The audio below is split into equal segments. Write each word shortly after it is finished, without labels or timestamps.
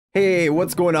Hey,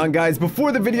 what's going on, guys?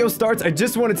 Before the video starts, I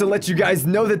just wanted to let you guys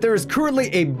know that there is currently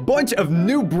a bunch of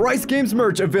new Bryce Games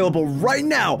merch available right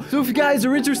now. So if you guys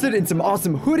are interested in some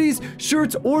awesome hoodies,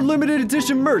 shirts, or limited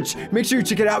edition merch, make sure you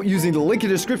check it out using the link in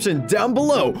the description down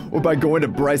below or by going to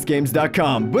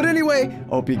brycegames.com. But anyway, I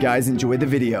hope you guys enjoy the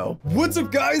video. What's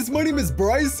up, guys? My name is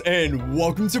Bryce, and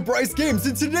welcome to Bryce Games.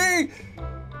 And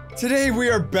today we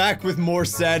are back with more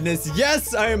sadness.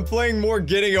 Yes, I am playing more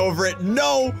Getting Over It.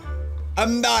 No,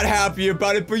 I'm not happy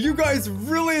about it, but you guys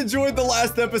really enjoyed the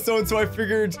last episode, so I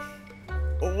figured,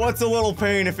 what's a little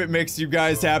pain if it makes you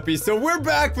guys happy? So we're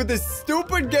back with this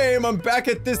stupid game. I'm back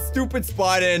at this stupid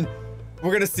spot, and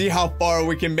we're gonna see how far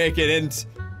we can make it, and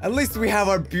at least we have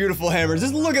our beautiful hammer.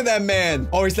 Just look at that man.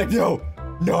 Oh, he's like, no,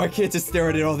 I can't just stare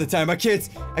at it all the time. I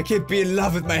can't be in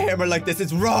love with my hammer like this.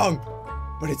 It's wrong.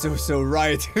 But it's oh so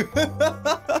right.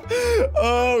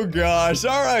 Oh gosh,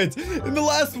 all right. In the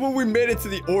last one, we made it to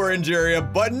the orange area,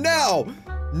 but now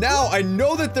I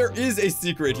know that there is a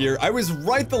secret here. I was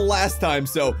right the last time,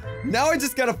 so now I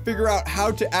just gotta figure out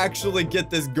how to actually get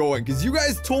this going, because you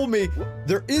guys told me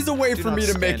there is a way for me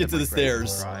to make it to the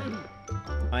stairs.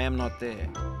 I am not there.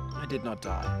 I did not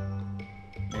die.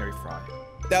 Mary Fry.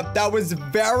 That was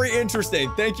very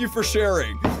interesting. Thank you for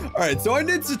sharing. All right, so I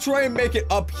need to try and make it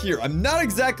up here. I'm not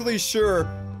exactly sure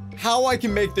how I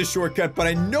can make this shortcut, but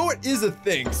I know it is a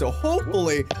thing. So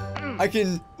hopefully I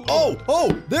can.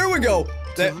 Oh, there we go.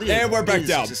 And we're back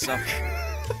down. To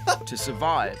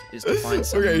survive is to find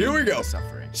something. Okay, here we go.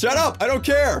 Suffering. Shut up. I don't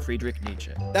care. Friedrich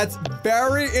Nietzsche. That's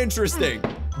very interesting.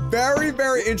 Very,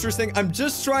 very interesting. I'm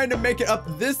just trying to make it up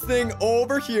this thing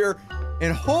over here,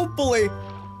 and hopefully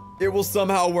it will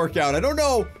somehow work out. I don't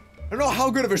know how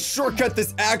good of a shortcut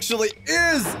this actually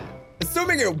is.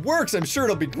 Assuming it works, I'm sure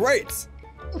it'll be great.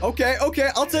 Okay,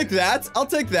 I'll take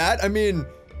that. I mean,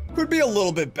 could be a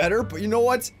little bit better, but you know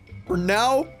what? For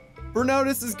now,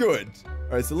 this is good. All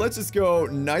right, so let's just go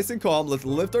nice and calm. Let's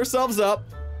lift ourselves up,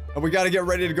 and we got to get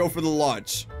ready to go for the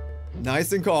launch.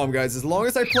 Nice and calm, guys. As long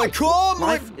as I play calm.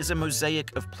 Life is a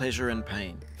mosaic of pleasure and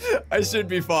pain. I should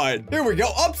be fine. Here we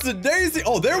go. Ups and daisy.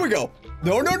 Oh, there we go.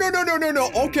 No.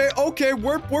 Okay.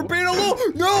 We're being a little.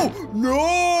 No.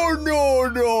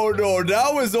 That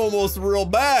was almost real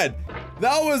bad.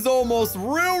 That was almost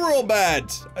real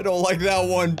bad. I don't like that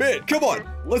one bit. Come on.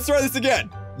 Let's try this again.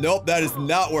 Nope, that is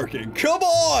not working. Come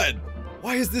on.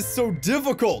 Why is this so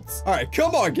difficult? All right,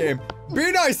 come on, game. Be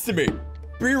nice to me.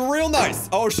 Be real nice.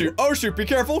 Oh, shoot. Be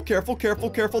careful. Careful.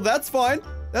 That's fine.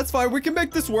 We can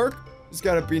make this work. Just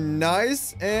gotta be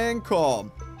nice and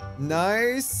calm.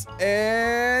 Nice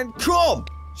and calm.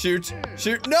 Shoot.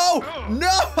 No.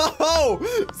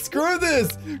 Screw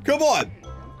this. Come on.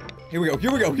 Here we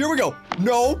go.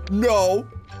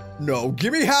 No.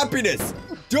 Give me happiness.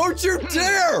 Don't you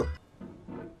dare.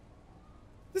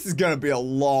 This is gonna be a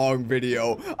long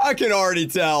video. I can already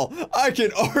tell.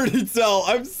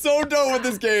 I'm so done with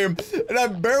this game, and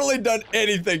I've barely done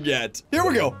anything yet. Here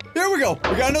we go. We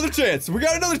got another chance. We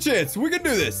can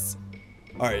do this.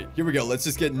 All right, here we go. Let's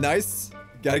just get nice.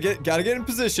 Gotta get in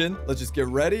position. Let's just get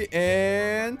ready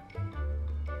and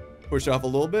push off a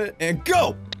little bit and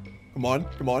go. Come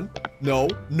on. No,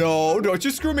 don't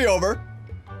you screw me over.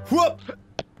 Whoop.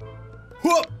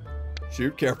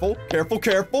 Shoot, careful.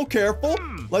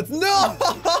 Let's, no!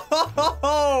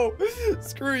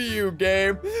 Screw you,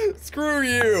 game. Screw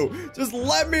you. Just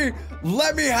let me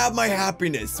have my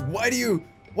happiness. Why do you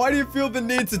feel the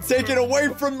need to take it away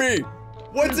from me?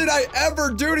 What did I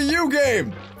ever do to you,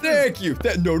 game? Thank you.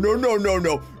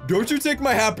 No. Don't you take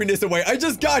my happiness away. I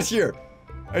just got here.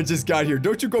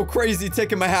 Don't you go crazy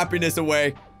taking my happiness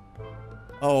away.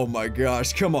 Oh my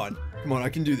gosh. Come on, I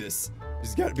can do this.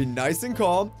 Just gotta be nice and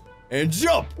calm. And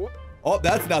jump! Oh,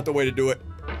 that's not the way to do it.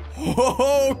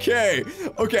 Okay,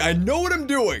 I know what I'm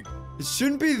doing. It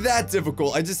shouldn't be that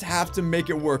difficult. I just have to make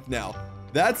it work now.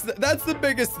 That's the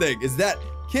biggest thing, is that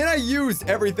can I use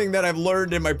everything that I've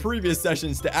learned in my previous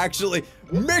sessions to actually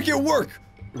make it work?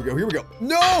 Here we go.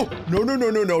 No! Don't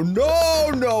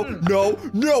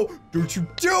you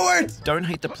do it! Don't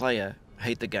hate the player,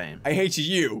 hate the game. I hate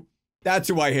you. That's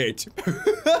who I hate.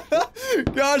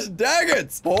 Gosh dang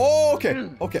it.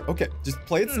 Okay. Just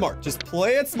play it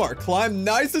smart. Climb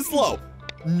nice and slow.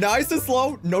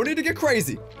 No need to get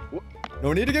crazy.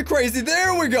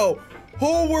 There we go.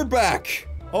 Oh, we're back.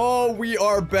 Oh, we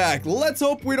are back. Let's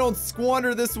hope we don't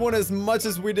squander this one as much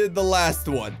as we did the last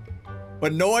one.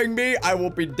 But knowing me, I will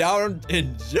be down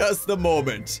in just a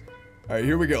moment. All right,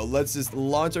 here we go. Let's just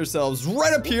launch ourselves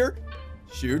right up here.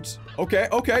 Shoot. Okay.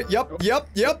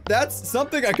 Yep. That's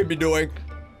something I could be doing.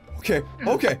 Okay.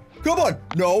 Come on.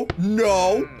 No.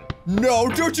 No,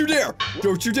 don't you dare.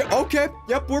 Don't you dare. Okay,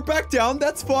 yep, we're back down.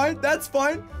 That's fine. That's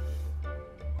fine.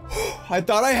 I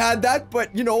thought I had that,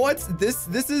 but you know what? This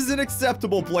is an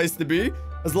acceptable place to be.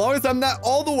 As long as I'm not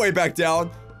all the way back down,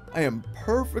 I am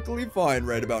perfectly fine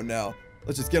right about now.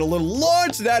 Let's just get a little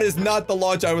launch. That is not the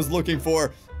launch I was looking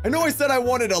for. I know I said I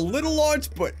wanted a little launch,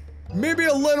 but maybe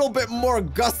a little bit more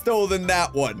gusto than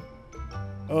that one.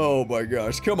 Oh my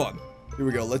gosh, come on. Here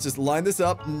we go. Let's just line this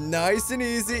up nice and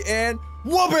easy and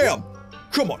wha-bam!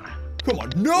 Come on. Come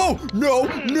on. No, no,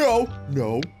 no,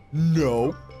 no,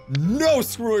 no. No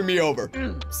screwing me over.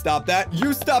 Stop that.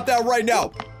 You stop that right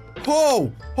now.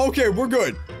 Oh, okay, we're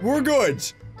good. We're good.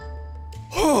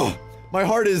 Oh, my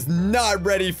heart is not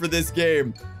ready for this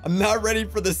game. I'm not ready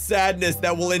for the sadness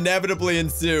that will inevitably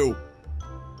ensue.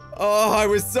 Oh, I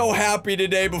was so happy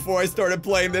today before I started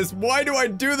playing this. Why do I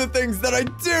do the things that I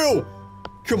do?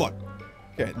 Come on.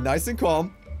 Okay, nice and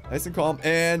calm. Nice and calm.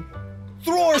 And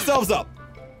throw ourselves up.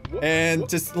 And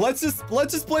let's just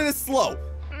play this slow.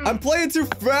 I'm playing too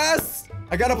fast.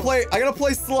 I gotta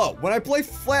play slow. When I play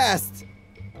fast,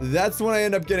 that's when I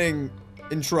end up getting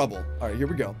in trouble. All right, here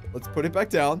we go. Let's put it back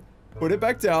down. Put it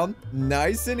back down.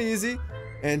 Nice and easy.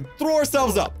 And throw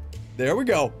ourselves up. There we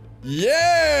go.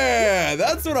 Yeah,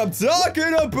 that's what I'm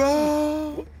talking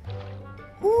about.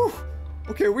 Whew.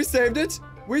 Okay, we saved it.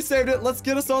 We saved it. Let's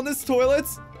get us on this toilet.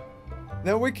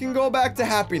 Then we can go back to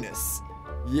happiness.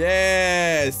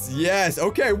 Yes, yes.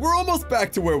 Okay, we're almost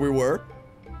back to where we were.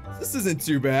 This isn't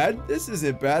too bad. This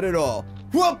isn't bad at all.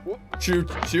 Whoop!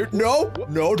 Shoot, shoot. No,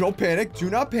 no, don't panic.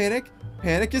 Do not panic.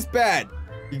 Panic is bad.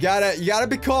 You gotta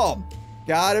be calm.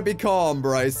 Gotta be calm,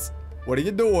 Bryce. What are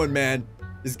you doing, man?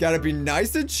 It's gotta be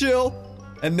nice and chill.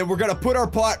 And then we're gonna put our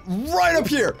pot right up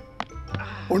here.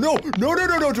 Oh, no. No, no,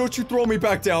 no, no. Don't you throw me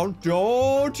back down.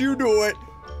 Don't you do it.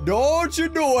 Don't you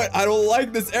do it. I don't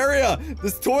like this area.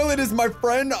 This toilet is my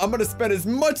friend. I'm gonna spend as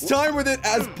much time with it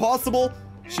as possible.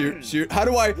 Shoot, shoot. How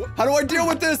do I deal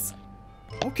with this?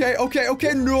 Okay, okay,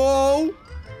 okay. No.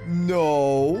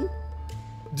 No.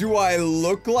 Do I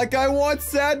look like I want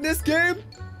sadness, game?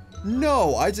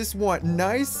 No, I just want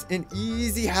nice and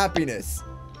easy happiness.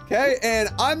 Okay, and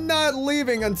I'm not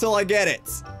leaving until I get it.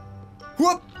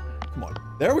 Whoop. Come on.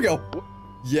 There we go.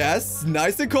 Yes,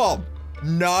 nice and calm.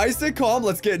 Nice and calm.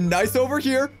 Let's get nice over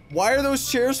here. Why are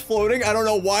those chairs floating? I don't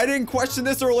know why I didn't question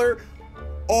this earlier.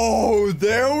 Oh,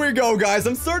 there we go, guys.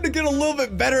 I'm starting to get a little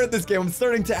bit better at this game. I'm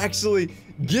starting to actually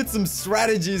get some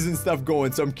strategies and stuff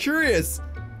going. So I'm curious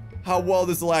how well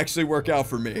this will actually work out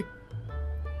for me.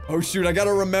 Oh, shoot. I got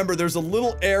to remember there's a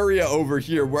little area over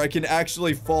here where I can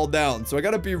actually fall down. So I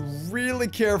got to be really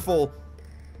careful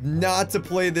not to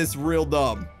play this real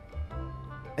dumb.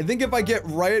 I think if I get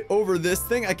right over this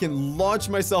thing, I can launch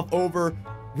myself over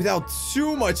without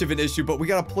too much of an issue. But we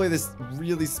got to play this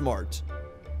really smart.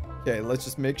 Okay, let's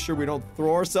just make sure we don't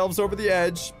throw ourselves over the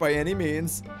edge by any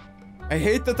means. I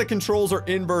hate that the controls are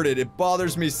inverted. It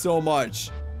bothers me so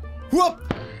much. Whoop!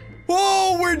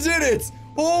 Oh, we did it!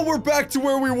 Oh, we're back to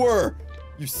where we were.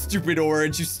 You stupid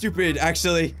orange, you stupid.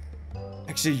 Actually,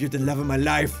 you're the love of my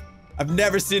life. I've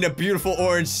never seen a beautiful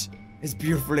orange as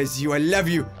beautiful as you. I love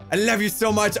you. I love you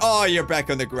so much. Oh, you're back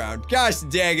on the ground. Gosh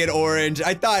dang it, orange.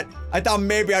 I thought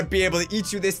maybe I'd be able to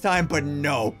eat you this time, but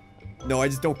no. No, I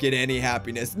just don't get any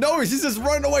happiness. No, he's just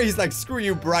running away. He's like, screw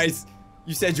you, Bryce.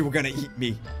 You said you were gonna eat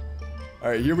me. All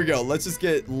right, here we go. Let's just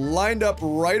get lined up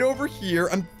right over here.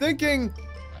 I'm thinking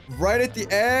right at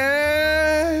the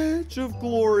edge of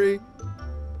glory.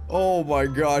 Oh my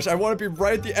gosh, I want to be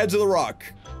right at the edge of the rock.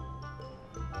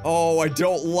 Oh, I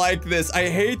don't like this. I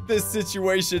hate this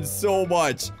situation so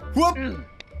much. Whoop!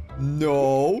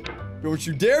 No, don't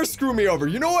you dare screw me over.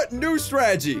 You know what? New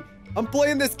strategy. I'm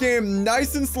playing this game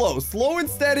nice and slow. Slow and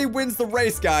steady wins the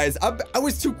race, guys. I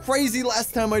was too crazy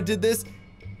last time I did this.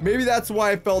 Maybe that's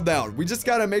why I fell down. We just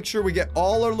gotta make sure we get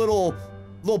all our little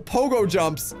pogo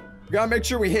jumps. We gotta make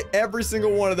sure we hit every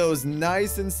single one of those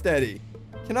nice and steady.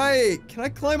 Can I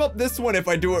climb up this one if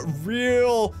I do it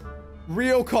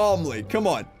real calmly? Come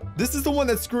on. This is the one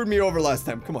that screwed me over last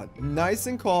time. Come on. Nice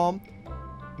and calm.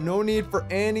 No need for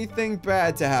anything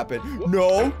bad to happen.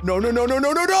 No, no, no, no, no, no,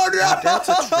 no, no, no! Dare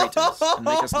to traitor us and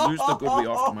make us lose the good we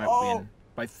often might win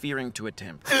by fearing to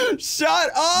attempt. Shut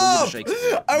up!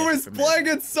 I was playing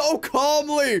it so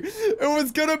calmly. It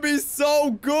was gonna be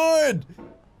so good.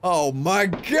 Oh my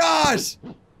gosh!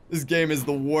 This game is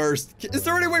the worst. Is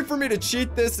there any way for me to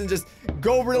cheat this and just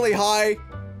go really high?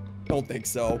 Don't think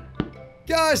so.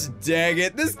 Gosh dang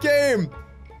it, this game.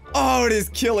 Oh, it is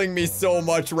killing me so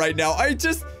much right now. I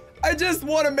just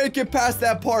want to make it past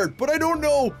that part, but I don't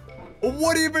know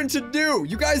what even to do.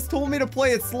 You guys told me to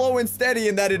play it slow and steady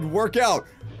and that it'd work out.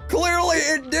 Clearly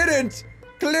it didn't.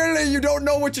 Clearly you don't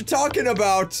know what you're talking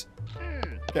about.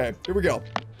 Okay, here we go.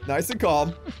 Nice and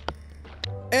calm.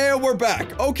 And we're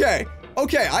back. Okay,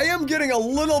 I am getting a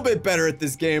little bit better at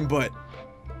this game, but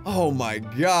oh my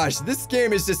gosh, this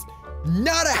game is just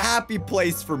not a happy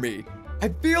place for me. I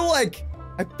feel like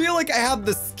I have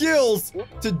the skills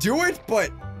to do it,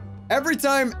 but every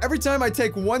time I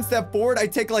take one step forward, I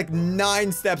take like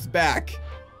 9 steps back.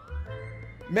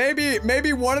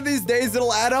 Maybe one of these days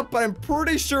it'll add up, but I'm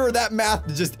pretty sure that math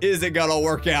just isn't gonna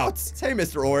work out. Hey,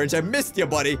 Mr. Orange, I missed you,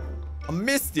 buddy. I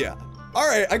missed you. All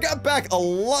right, I got back a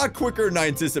lot quicker than I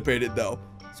anticipated, though.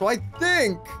 So I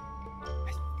think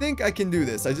I can do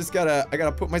this. I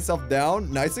gotta put myself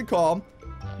down, nice and calm,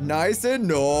 nice and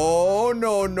no.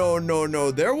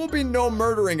 There will be no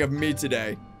murdering of me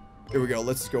today. Here we go.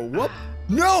 Let's go. Whoop.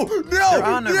 No. There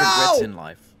are no regrets in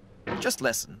life, just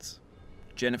lessons.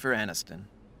 Jennifer Aniston.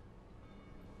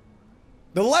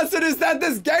 The lesson is that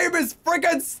this game is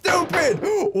freaking stupid!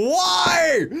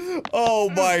 Why? Oh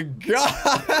my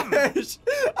gosh!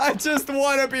 I just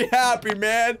want to be happy,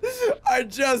 man. I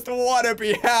just want to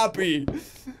be happy.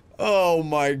 Oh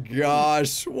my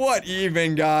gosh. What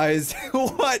even, guys?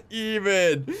 What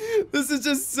even? This is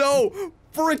just so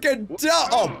freaking dumb.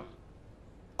 Oh.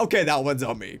 Okay, that one's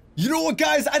on me. You know what,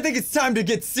 guys? I think it's time to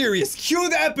get serious. Cue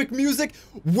the epic music.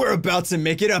 We're about to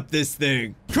make it up this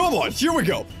thing. Come on, here we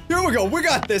go. We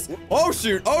got this. Oh,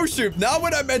 shoot. Not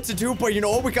what I meant to do, but you know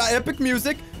what? We got epic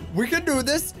music. We can do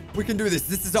this.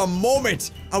 This is our moment.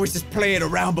 I was just playing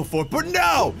around before, but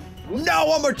now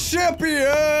I'm a champion.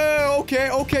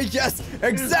 Okay, yes,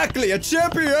 exactly, a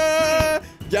champion.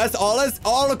 Yes,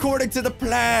 all according to the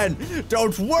plan.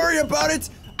 Don't worry about it.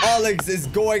 All is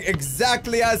going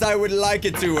exactly as I would like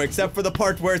it to, except for the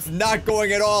part where it's not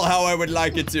going at all how I would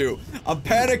like it to. I'm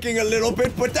panicking a little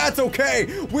bit, but that's okay.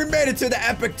 We made it to the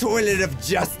epic toilet of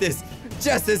justice,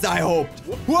 just as I hoped.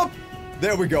 Whoop!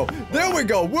 There we go.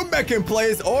 We're making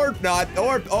plays, or not,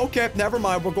 or okay, never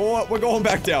mind. We're going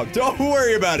back down. Don't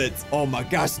worry about it. Oh my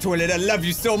gosh, toilet, I love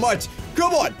you so much.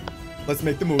 Come on. Let's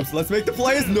make the moves. Let's make the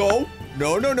plays. No.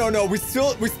 We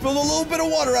spilled a little bit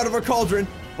of water out of our cauldron.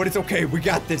 But it's okay, we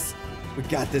got this.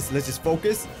 Let's just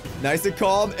focus. Nice and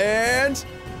calm, and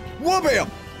whoop-bam!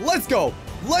 Let's go!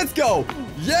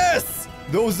 Yes!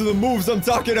 Those are the moves I'm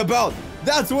talking about.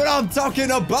 That's what I'm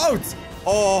talking about!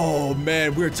 Oh,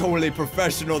 man, we're totally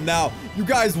professional now. You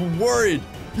guys were worried.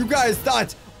 You guys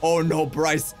thought, oh no,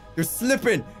 Bryce, you're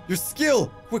slipping. Your skill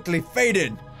quickly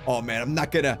fading. Oh, man, I'm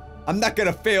not gonna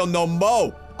fail no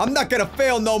more.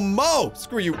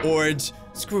 Screw you, Orange.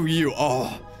 Screw you.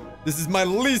 Oh. This is my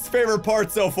least favorite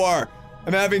part so far.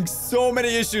 I'm having so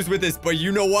many issues with this, but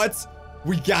you know what?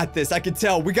 We got this. I can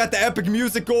tell. We got the epic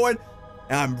music going,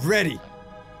 and I'm ready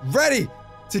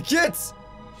to get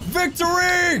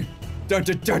victory! Dun,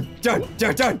 dun, dun, dun,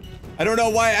 dun, dun. I don't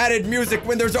know why I added music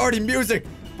when there's already music,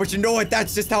 but you know what?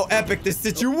 That's just how epic this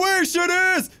situation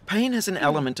is! Pain has an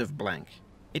element of blank.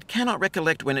 It cannot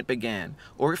recollect when it began,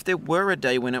 or if there were a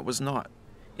day when it was not.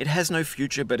 It has no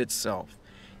future but itself.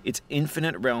 Its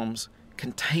infinite realms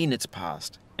contain its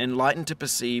past, enlightened to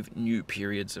perceive new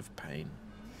periods of pain.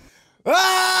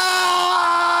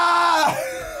 Ah!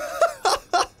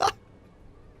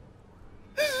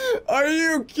 Are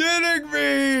you kidding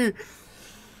me?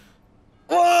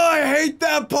 Oh, I hate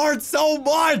that part so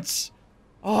much.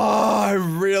 Oh, I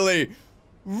really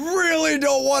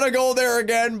don't want to go there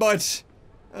again, but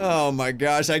oh my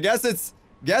gosh, I guess it's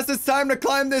time to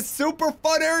climb this super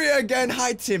fun area again.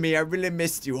 Hi, Timmy. I really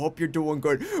missed you. Hope you're doing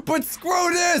good. But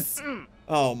screw this!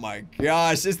 Oh my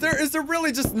gosh. Is there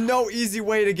really just no easy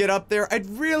way to get up there? I'd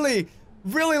really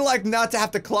like not to have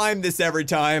to climb this every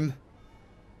time.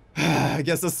 I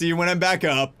guess I'll see you when I'm back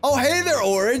up. Oh, hey there,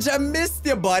 Orange. I missed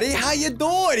you, buddy. How you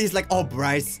doing? He's like, oh,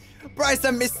 Bryce,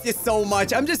 I missed you so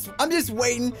much. I'm just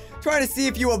waiting, trying to see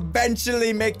if you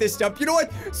eventually make this jump. You know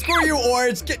what? Screw you,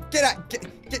 Orange. Get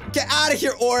out of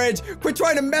here, Orange. Quit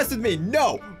trying to mess with me.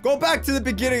 No, go back to the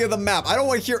beginning of the map. I don't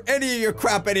want to hear any of your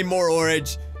crap anymore,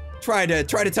 Orange. Try to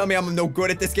tell me I'm no good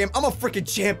at this game. I'm a freaking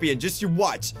champion. Just you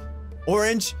watch.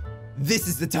 Orange, this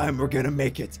is the time we're gonna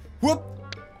make it. Whoop.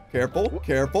 Careful.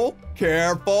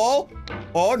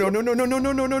 Oh, no,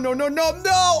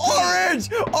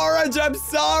 Orange, I'm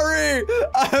sorry,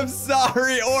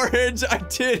 Orange, I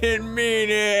didn't mean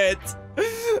it.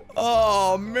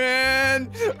 Oh,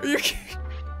 man, are you kidding?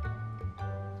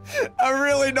 I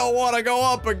really don't want to go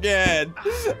up again.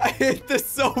 I hate this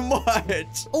so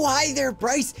much. Oh, hi there,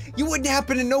 Bryce. You wouldn't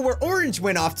happen to know where Orange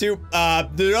went off to?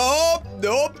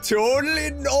 Nope,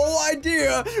 totally no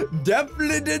idea.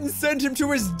 Definitely didn't send him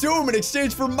to his doom in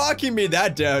exchange for mocking me.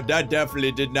 That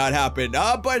definitely did not happen.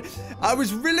 But I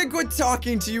was really good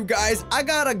talking to you guys. I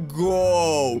gotta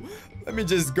go. Let me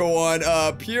just go on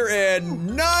up here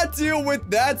and not deal with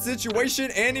that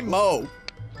situation anymore.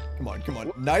 Come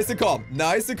on. Nice and calm.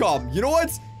 You know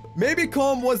what? Maybe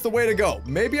calm was the way to go.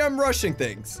 Maybe I'm rushing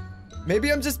things.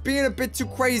 Maybe I'm just being a bit too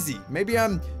crazy. Maybe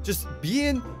I'm just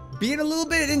being a little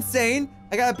bit insane.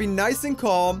 I gotta be nice and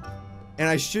calm, and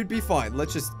I should be fine.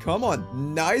 Let's just, come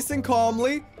on, nice and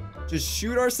calmly, just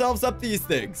shoot ourselves up these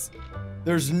things.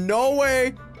 There's no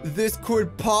way this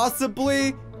could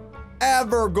possibly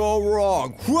ever go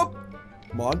wrong. Whoop.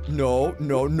 Come on. No.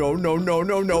 This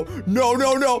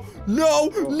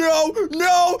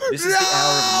is the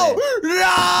hour of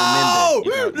No!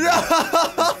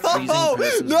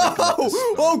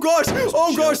 Oh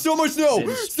gosh, so much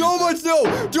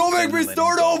no. Don't make me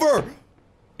start over.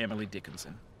 Emily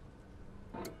Dickinson.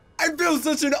 I feel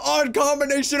such an odd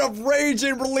combination of rage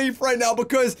and relief right now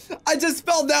because I just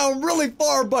fell down really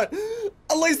far, but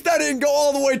at least I didn't go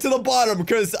all the way to the bottom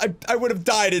because I would have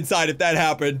died inside if that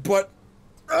happened, but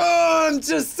I'm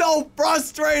just so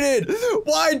frustrated.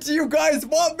 Why do you guys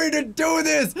want me to do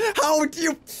this? How do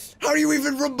you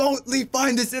even remotely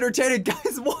find this entertaining?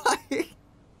 Guys, why?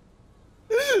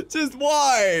 Just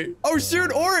why? Oh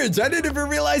shoot, Orange, I didn't even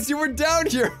realize you were down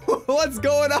here. What's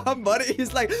going on, buddy?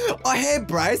 He's like, oh hey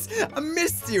Bryce, I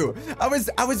missed you. I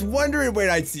was wondering when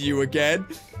I'd see you again.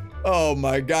 Oh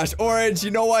my gosh, Orange,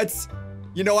 you know what?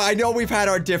 I know we've had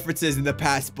our differences in the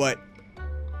past, but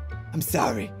I'm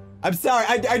sorry. I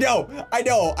know.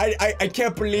 I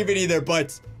can't believe it either,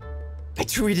 but I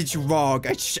treated you wrong.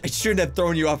 I shouldn't have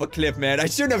thrown you off a cliff, man. I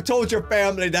shouldn't have told your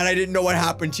family that I didn't know what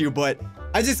happened to you, but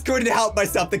I just couldn't help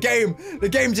myself. The game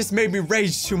just made me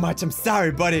rage too much. I'm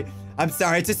sorry, buddy. I'm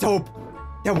sorry. I just hope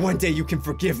that one day you can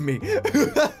forgive me.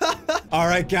 All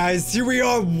right, guys, here we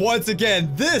are once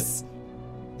again. This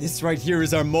right here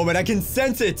is our moment. I can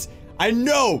sense it. I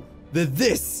know that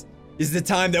this is the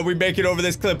time that we make it over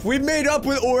this cliff. We made up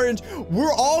with Orange.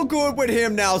 We're all good with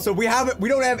him now, so we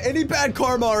don't have any bad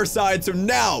karma on our side. So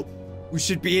now we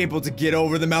should be able to get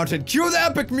over the mountain. Cue the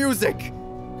epic music,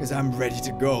 because I'm ready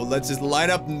to go. Let's just line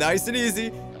up nice and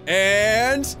easy,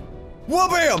 and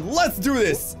wha-bam! Let's do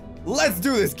this.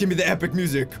 Give me the epic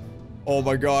music. Oh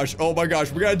my gosh. We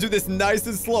gotta do this nice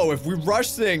and slow. If we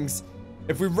rush things,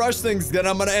 then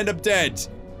I'm gonna end up dead.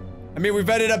 I mean, we've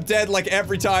ended up dead like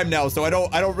every time now, so I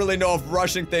don't really know if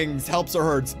rushing things helps or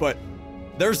hurts, but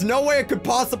there's no way it could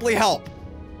possibly help.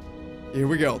 Here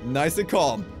we go. Nice and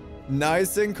calm.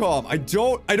 I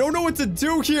don't know what to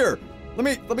do here.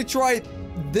 Let me try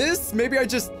this. Maybe I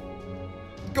just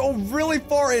go really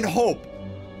far and hope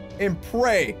and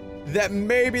pray that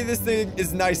maybe this thing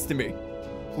is nice to me.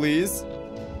 Please.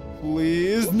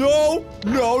 No,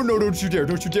 don't you dare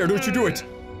do it.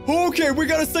 Okay, we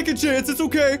got a second chance. It's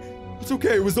okay.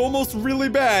 It was almost really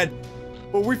bad,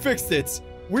 but we fixed it.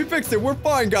 We're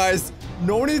fine, guys.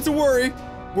 No need to worry.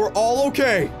 We're all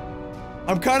okay.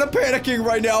 I'm kind of panicking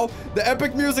right now. The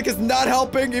epic music is not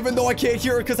helping, even though I can't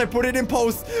hear it because I put it in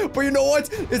post. But you know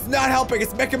what? It's not helping.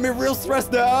 It's making me real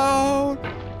stressed out.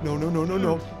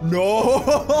 No.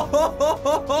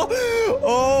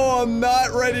 Oh, I'm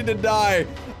not ready to die.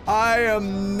 I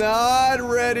am not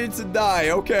ready to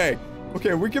die. Okay,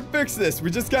 we can fix this.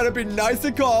 We just gotta be nice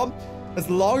and calm. As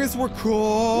long as we're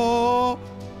calm,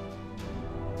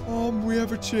 we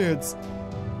have a chance.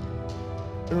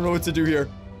 I don't know what to do here.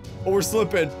 Oh, we're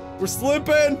slipping.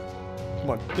 Come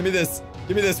on, give me this.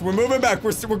 We're moving back.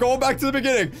 We're going back to the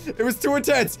beginning. It was too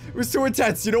intense.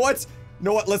 You know what?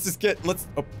 Oh,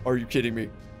 are you kidding me?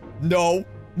 No.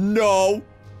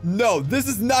 This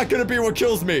is not gonna be what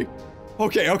kills me.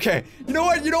 Okay. You know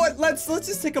what? Let's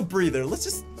just take a breather. Let's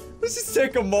just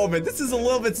take a moment. This is a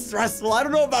little bit stressful. I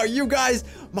don't know about you guys.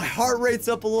 My heart rate's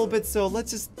up a little bit, so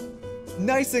let's just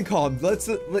nice and calm. Let's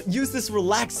use this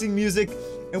relaxing music,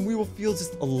 and we will feel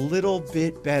just a little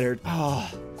bit better.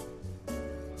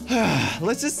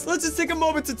 Let's just take a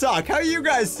moment to talk. How are you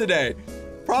guys today?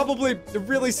 Probably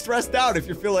really stressed out if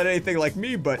you're feeling anything like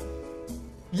me, but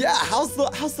yeah, how's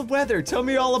the weather? Tell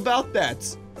me all about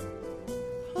that.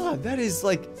 That is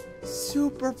like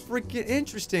super freaking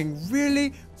interesting.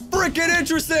 Really freaking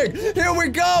interesting. Here we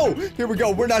go.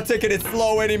 We're not taking it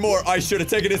slow anymore. I should have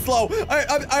taken it slow.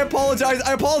 I apologize.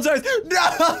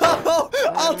 No,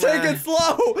 I'll take it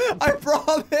slow. I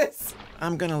promise.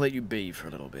 I'm gonna let you be for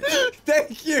a little bit.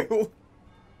 Thank you.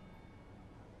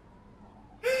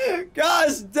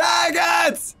 Gosh dang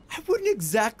it! I wouldn't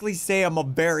exactly say I'm a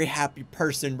very happy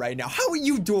person right now. How are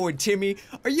you doing, Timmy?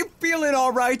 Are you feeling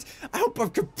all right? I hope I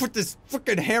can put this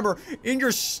freaking hammer in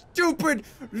your stupid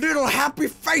little happy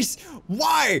face.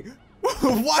 Why?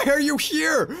 Why are you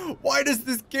here? Why does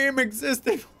this game exist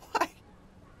and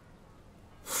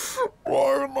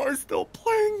why am I still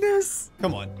playing this?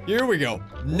 Come on, here we go.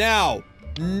 Now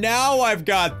I've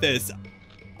got this.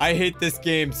 I hate this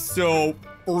game so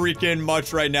freaking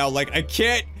much right now. Like, I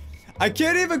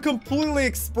can't even completely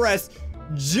express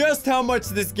just how much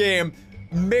this game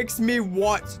makes me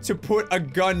want to put a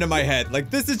gun to my head. Like,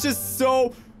 this is just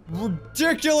so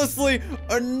ridiculously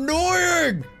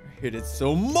annoying. I hate it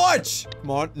so much.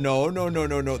 Come on, no.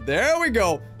 There we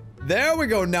go. There we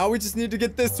go. Now we just need to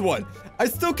get this one. I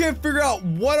still can't figure out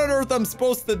what on earth I'm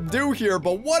supposed to do here,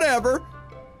 but whatever.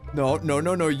 No.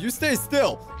 You stay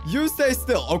still. You stay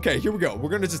still. Okay, here we go.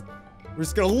 We're just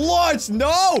gonna launch.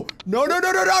 No. No. Nope.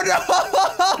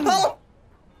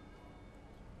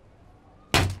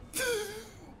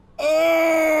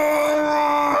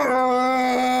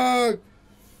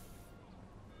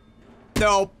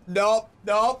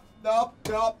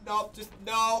 Just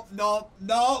no.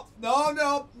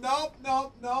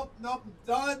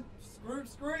 Done.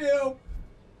 Screw you.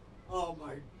 Oh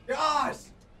my gosh.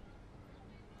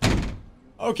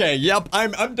 Okay, yep,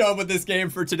 I'm done with this game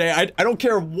for today. I don't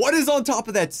care what is on top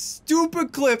of that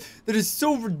stupid cliff that is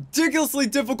so ridiculously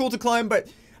difficult to climb, but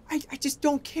I just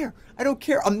don't care. I don't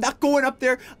care. I'm not going up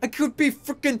there. I could be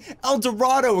freaking El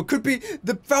Dorado. It could be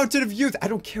the Fountain of Youth. I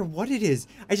don't care what it is.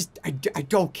 I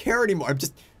don't care anymore. I'm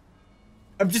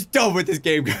just done with this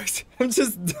game, guys. I'm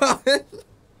just done.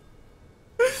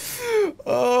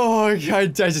 Oh, I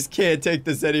just can't take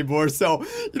this anymore. So,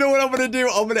 you know what I'm gonna do?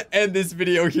 I'm gonna end this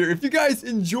video here. If you guys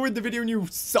enjoyed the video and you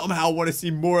somehow want to see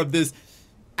more of this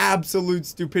absolute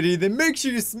stupidity, then make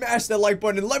sure you smash that like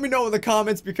button and let me know in the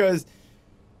comments, because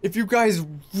if you guys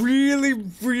really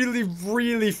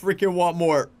freaking want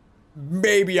more,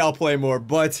 maybe I'll play more,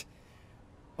 but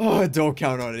oh, don't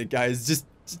count on it, guys. Just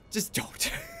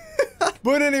don't.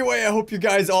 But anyway, I hope you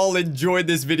guys all enjoyed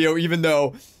this video, even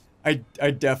though I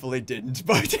definitely didn't.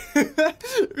 But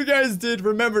if you guys did,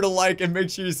 remember to like and make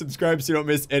sure you subscribe so you don't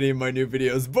miss any of my new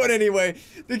videos. But anyway,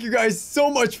 thank you guys so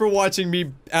much for watching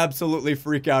me absolutely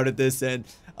freak out at this, and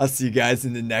I'll see you guys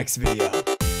in the next video.